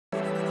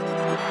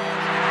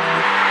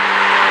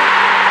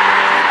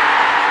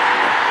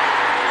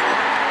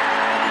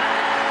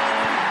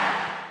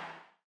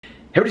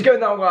Hey, what is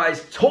going on,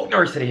 guys?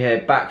 TalkNorwichCity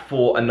here, back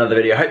for another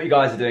video. I hope you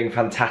guys are doing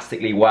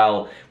fantastically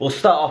well. We'll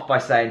start off by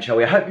saying, shall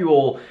we, I hope you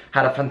all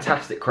had a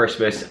fantastic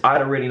Christmas. I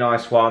had a really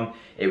nice one.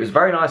 It was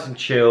very nice and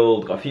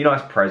chilled, got a few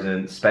nice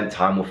presents, spent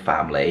time with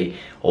family,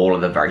 all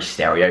of the very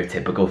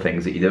stereotypical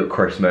things that you do at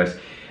Christmas.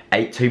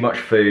 Ate too much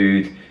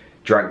food,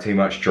 drank too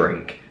much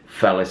drink,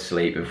 fell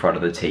asleep in front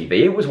of the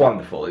TV. It was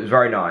wonderful, it was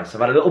very nice.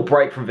 I've had a little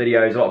break from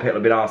videos. A lot of people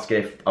have been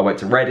asking if I went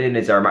to Reading,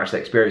 is there a match day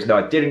experience? No,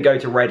 I didn't go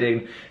to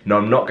Reading. No,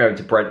 I'm not going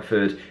to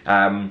Brentford.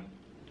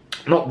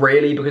 Not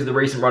really because of the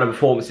recent run of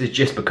performances,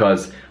 just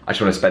because I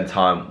just want to spend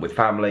time with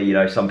family. You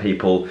know, some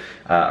people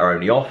are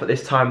only off at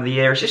this time of the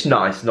year. It's just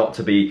nice not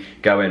to be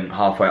going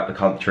halfway up the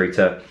country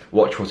to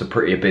watch what's a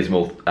pretty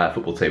abysmal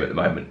football team at the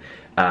moment.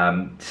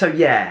 So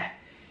yeah,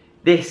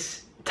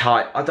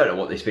 I don't know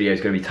what this video is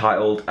going to be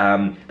titled,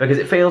 because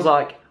it feels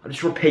like I'm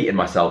just repeating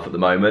myself at the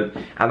moment,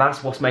 and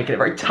that's what's making it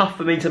very tough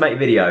for me to make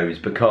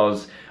videos,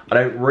 because I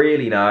don't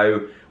really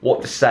know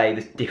what to say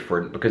that's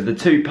different, because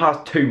the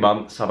past 2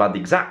 months I've had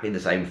exactly the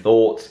same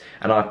thoughts,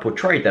 and I've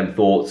portrayed them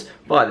thoughts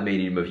by the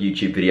medium of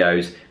YouTube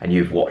videos, and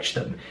you've watched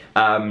them.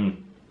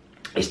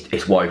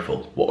 It's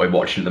woeful what we're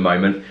watching at the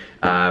moment.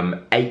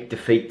 8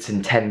 defeats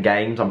in 10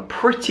 games. I'm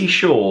pretty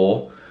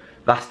sure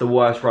that's the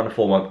worst run of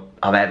form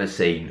I've ever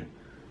seen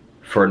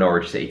for a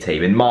Norwich City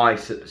team in my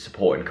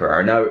supporting career.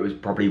 I know it was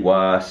probably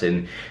worse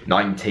in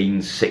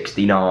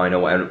 1969 or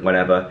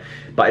whenever,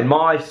 but in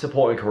my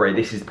supporting career,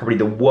 this is probably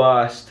the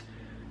worst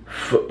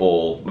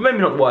football. Maybe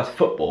not the worst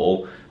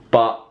football,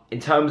 but in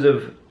terms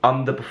of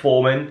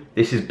underperforming,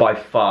 this is by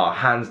far,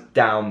 hands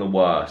down, the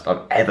worst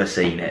I've ever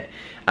seen it.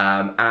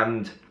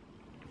 And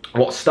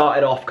what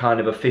started off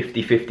kind of a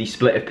 50-50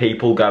 split of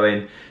people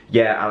going,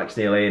 yeah, Alex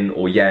Neil in,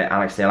 or yeah,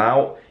 Alex Neil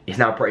out, is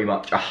now pretty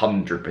much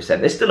 100%.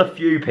 There's still a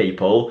few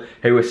people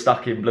who are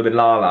stuck in blooming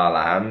la-la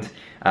land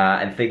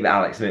and think that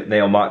Alex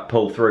Neil might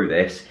pull through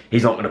this.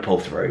 He's not going to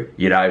pull through,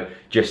 you know.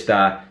 Just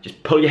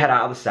pull your head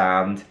out of the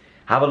sand,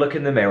 have a look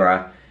in the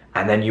mirror,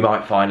 and then you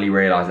might finally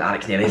realise that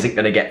Alex Neil isn't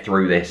going to get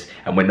through this,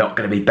 and we're not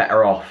going to be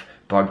better off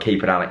by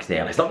keeping Alex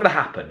Neil. It's not going to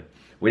happen.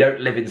 We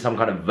don't live in some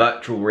kind of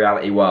virtual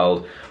reality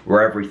world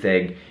where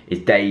everything is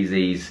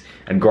daisies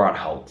and Grant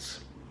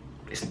Holtz.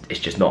 It's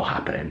just not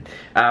happening.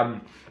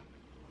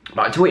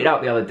 But I tweeted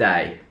out the other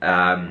day,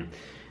 and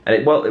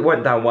it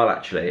went down well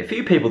actually. A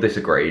few people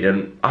disagreed,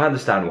 and I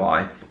understand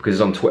why, because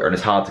it's on Twitter and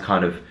it's hard to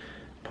kind of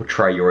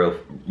portray your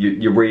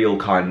real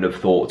kind of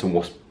thoughts and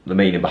what's the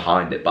meaning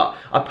behind it. But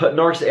I put,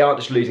 Norwich City aren't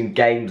just losing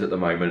games at the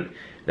moment,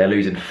 they're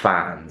losing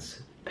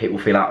fans. People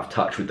feel out of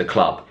touch with the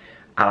club.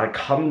 And I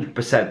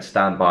 100%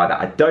 stand by that.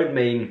 I don't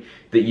mean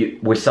that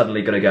we're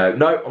suddenly going to go,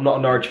 no, I'm not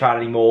a Norwich fan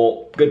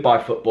anymore,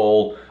 goodbye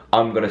football,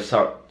 I'm going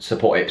to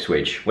support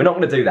Ipswich. We're not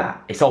going to do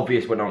that. It's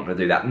obvious we're not going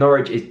to do that.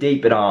 Norwich is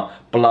deep in our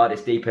blood,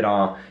 it's deep in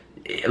our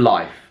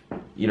life.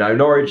 You know,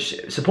 Norwich,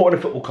 supporting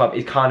a football club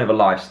is kind of a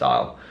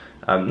lifestyle.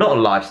 Not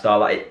a lifestyle,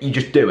 like, you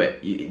just do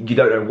it. You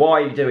don't know why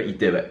you do it, you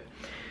do it.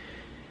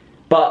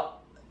 But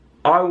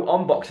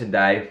on Boxing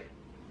Day,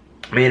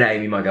 me and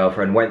Amy, my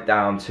girlfriend, went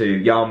down to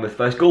Yarmouth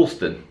versus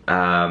Galston,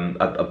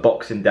 a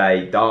Boxing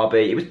Day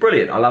derby. It was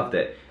brilliant, I loved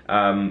it.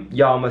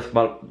 Yarmouth,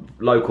 my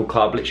local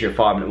club, literally a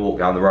 5-minute walk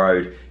down the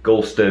road.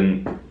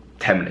 Galston,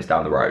 10 minutes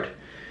down the road.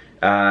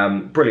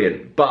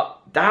 Brilliant.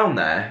 But down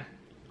there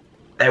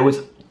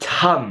was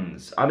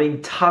tons, I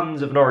mean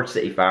tons of Norwich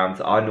City fans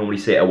that I normally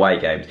see at away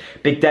games.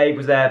 Big Dave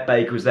was there,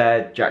 Baker was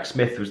there, Jack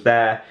Smith was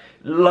there,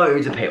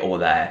 loads of people were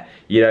there.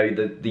 You know,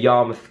 the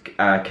Yarmouth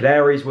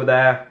Canaries were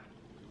there.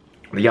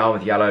 The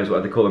Yarmouth Yellows,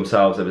 what they call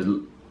themselves. There was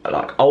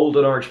like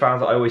older Norwich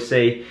fans that I always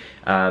see,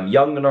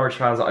 younger Norwich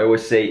fans that I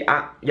always see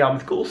at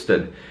Yarmouth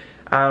Galston.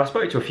 And I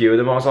spoke to a few of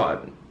them. I was like,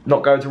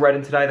 not going to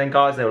Reading today then,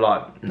 guys? They were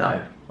like,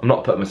 no, I'm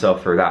not putting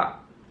myself through that.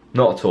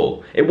 Not at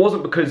all. It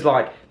wasn't because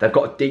like they've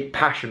got a deep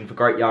passion for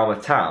Great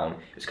Yarmouth Town.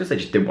 It's because they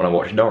just didn't want to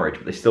watch Norwich,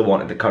 but they still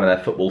wanted the kind of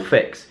their football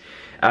fix.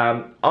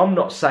 I'm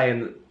not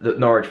saying that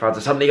Norwich fans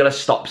are suddenly going to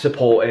stop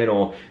supporting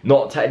or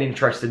not taking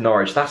interest in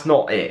Norwich. That's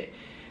not it.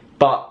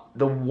 But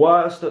the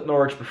worse that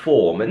Norwich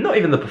perform, and not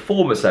even the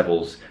performance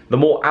levels, the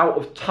more out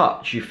of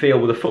touch you feel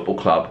with a football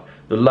club,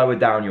 the lower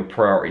down your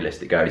priority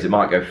list it goes. It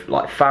might go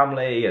like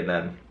family and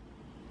then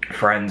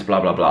friends,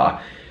 blah, blah,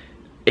 blah.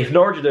 If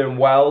Norwich are doing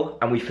well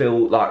and we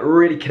feel like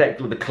really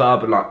connected with the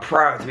club and like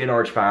proud to be a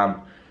Norwich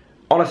fan,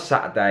 on a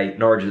Saturday,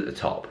 Norwich is at the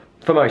top,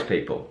 for most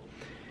people.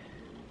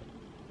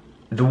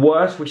 The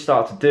worse we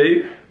start to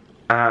do,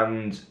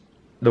 and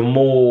the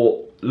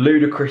more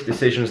ludicrous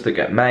decisions that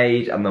get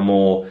made, and the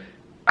more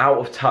out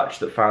of touch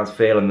that fans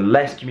feel, and the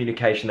less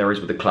communication there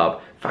is with the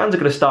club, fans are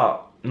going to start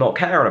not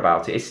caring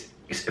about it.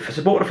 For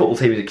supporting a football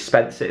team is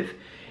expensive,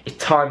 it's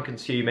time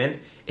consuming,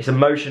 it's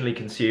emotionally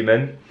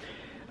consuming,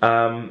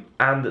 and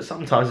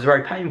sometimes it's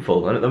very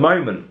painful. And at the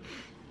moment,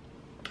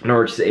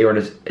 Norwich City are in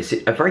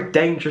a very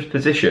dangerous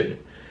position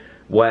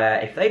where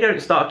if they don't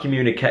start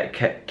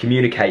communicating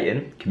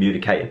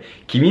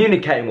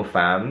with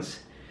fans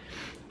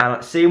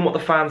and seeing what the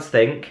fans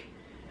think,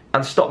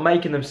 and stop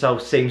making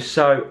themselves seem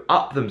so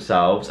up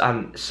themselves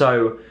and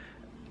so,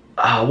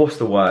 what's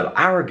the word,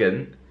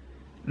 arrogant,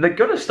 they're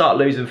going to start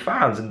losing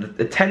fans, and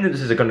the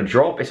attendances are going to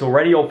drop. It's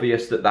already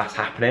obvious that that's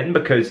happening,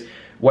 because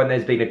when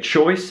there's been a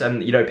choice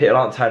and, you know, people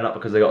aren't turning up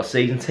because they got a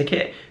season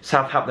ticket.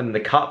 Southampton in the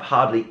Cup,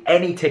 hardly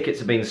any tickets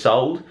have been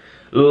sold.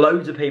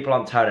 Loads of people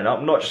aren't turning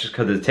up, not just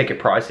because of the ticket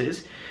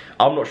prices.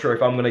 I'm not sure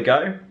if I'm going to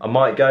go. I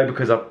might go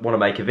because I want to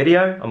make a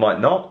video. I might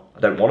not. I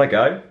don't want to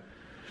go.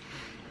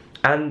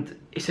 And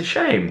it's a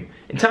shame.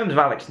 In terms of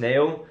Alex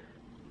Neil,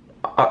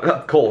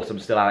 of course I'm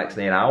still Alex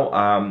Neil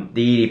out.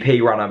 The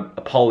EDP ran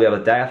a poll the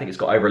other day. I think it's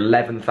got over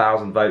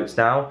 11,000 votes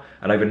now,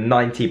 and over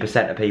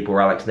 90% of people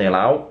are Alex Neil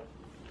out.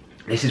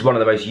 This is one of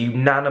the most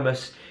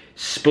unanimous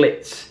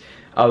splits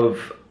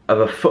of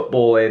a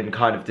footballing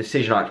kind of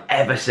decision I've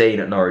ever seen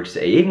at Norwich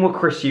City. Even with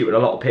Chris Hughton, a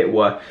lot of people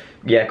were,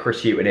 yeah,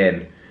 Chris Hughton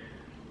in.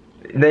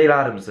 Neil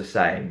Adams the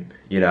same,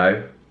 you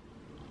know.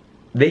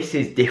 This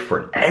is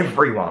different.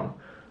 Everyone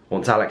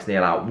wants Alex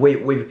Neil out.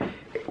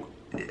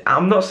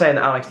 I'm not saying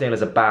that Alex Neil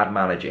is a bad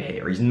manager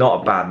here. He's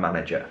not a bad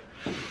manager.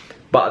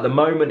 But at the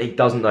moment, he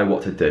doesn't know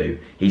what to do.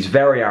 He's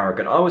very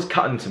arrogant. I was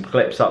cutting some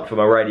clips up for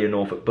my Radio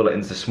Norfolk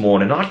bulletins this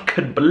morning. I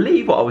couldn't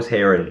believe what I was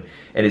hearing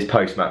in his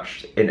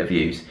post-match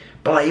interviews.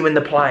 Blaming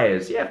the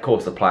players. Yeah, of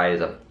course the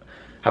players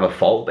have a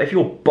fault. But if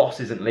your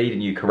boss isn't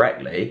leading you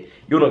correctly,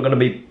 you're not going to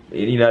be,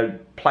 you know,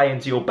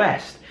 playing to your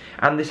best.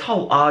 And this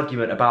whole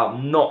argument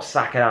about not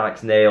sacking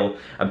Alex Neil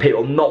and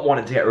people not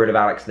wanting to get rid of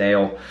Alex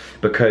Neil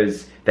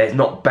because there's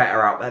not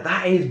better out there,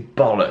 that is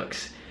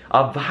bollocks.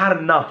 I've had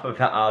enough of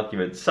that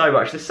argument so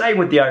much. The same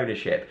with the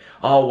ownership.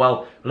 Oh,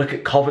 well, look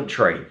at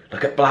Coventry,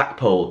 look at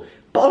Blackpool.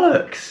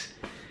 Bollocks.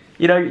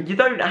 You know, you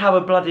don't have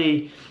a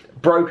bloody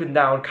broken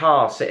down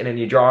car sitting in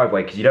your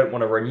driveway because you don't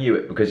want to renew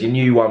it because your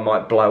new one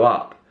might blow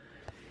up.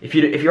 If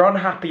you're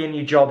unhappy in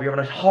your job, you're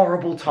having a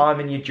horrible time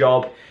in your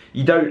job,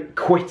 you don't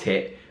quit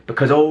it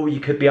because, oh,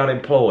 you could be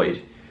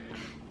unemployed.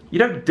 You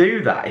don't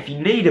do that. If you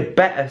need a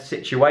better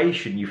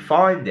situation, you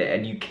find it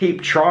and you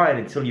keep trying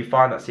until you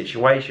find that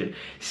situation.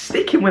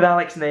 Sticking with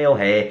Alex Neil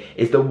here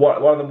is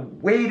one of the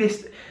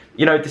weirdest,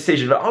 you know,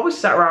 decisions. I was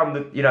sat around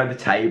the, you know, the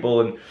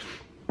table,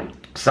 and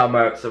some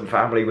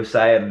family was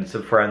saying, and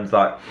some friends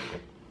like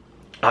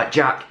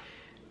Jack,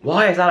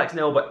 why is Alex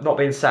Neil not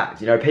being sacked?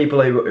 You know,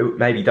 people who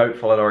maybe don't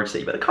follow Norwich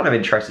City, but they're kind of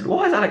interested.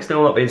 Why is Alex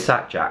Neil not being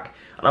sacked, Jack?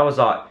 And I was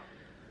like,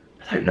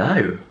 I don't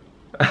know.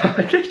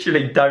 I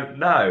literally don't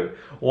know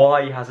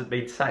why he hasn't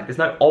been sacked. There's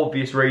no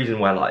obvious reason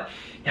where, like,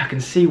 yeah, I can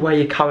see where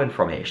you're coming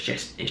from here. It's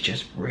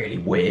just really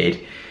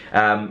weird.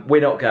 We're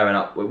not going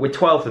up. We're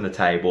 12th in the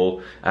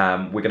table.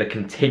 We're going to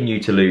continue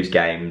to lose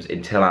games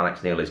until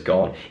Alex Neil is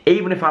gone.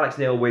 Even if Alex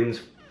Neil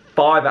wins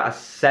 5 out of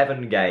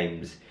 7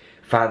 games,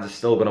 fans are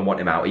still going to want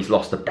him out. He's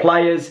lost the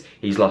players,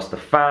 he's lost the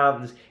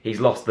fans, he's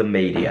lost the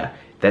media.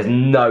 There's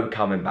no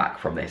coming back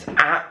from this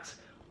at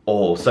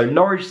all. So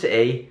Norwich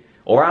City,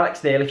 or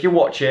Alex Neil, if you're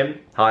watching,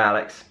 hi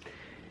Alex,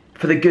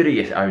 for the good of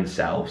your own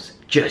selves,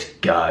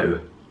 just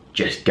go.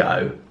 Just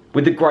go.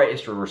 With the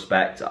greatest of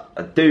respect,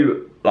 I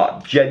do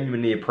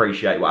genuinely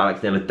appreciate what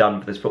Alex Neil has done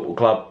for this football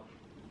club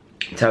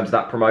in terms of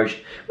that promotion.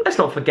 But let's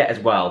not forget as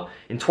well,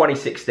 in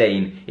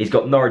 2016, he's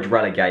got Norwich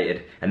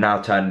relegated and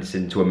now turned this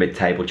into a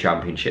mid-table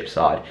championship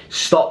side.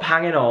 Stop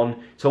hanging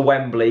on to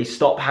Wembley.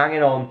 Stop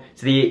hanging on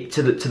to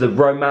the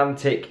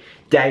romantic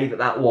day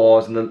that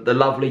was, and the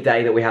lovely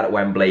day that we had at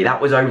Wembley.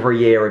 That was over a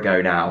year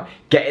ago now.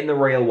 Get in the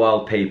real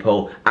world,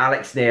 people.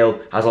 Alex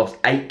Neil has lost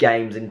 8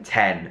 games in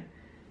 10.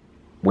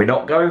 We're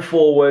not going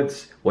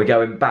forwards, we're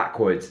going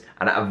backwards,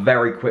 and at a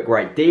very quick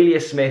rate.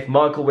 Delia Smith,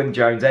 Michael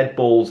Wynne-Jones, Ed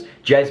Balls,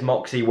 Jez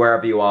Moxey,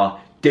 wherever you are,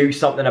 do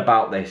something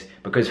about this,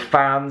 because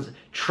fans,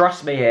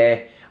 trust me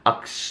here,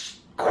 are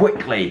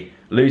quickly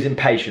losing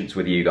patience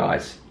with you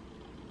guys.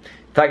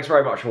 Thanks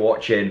very much for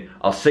watching.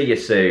 I'll see you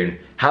soon.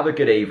 Have a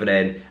good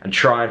evening, and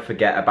try and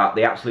forget about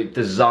the absolute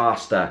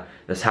disaster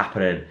that's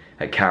happening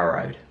at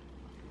Carrow Road.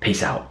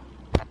 Peace out.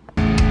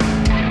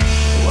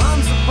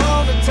 Once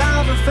upon a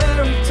time, a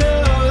fairy tale.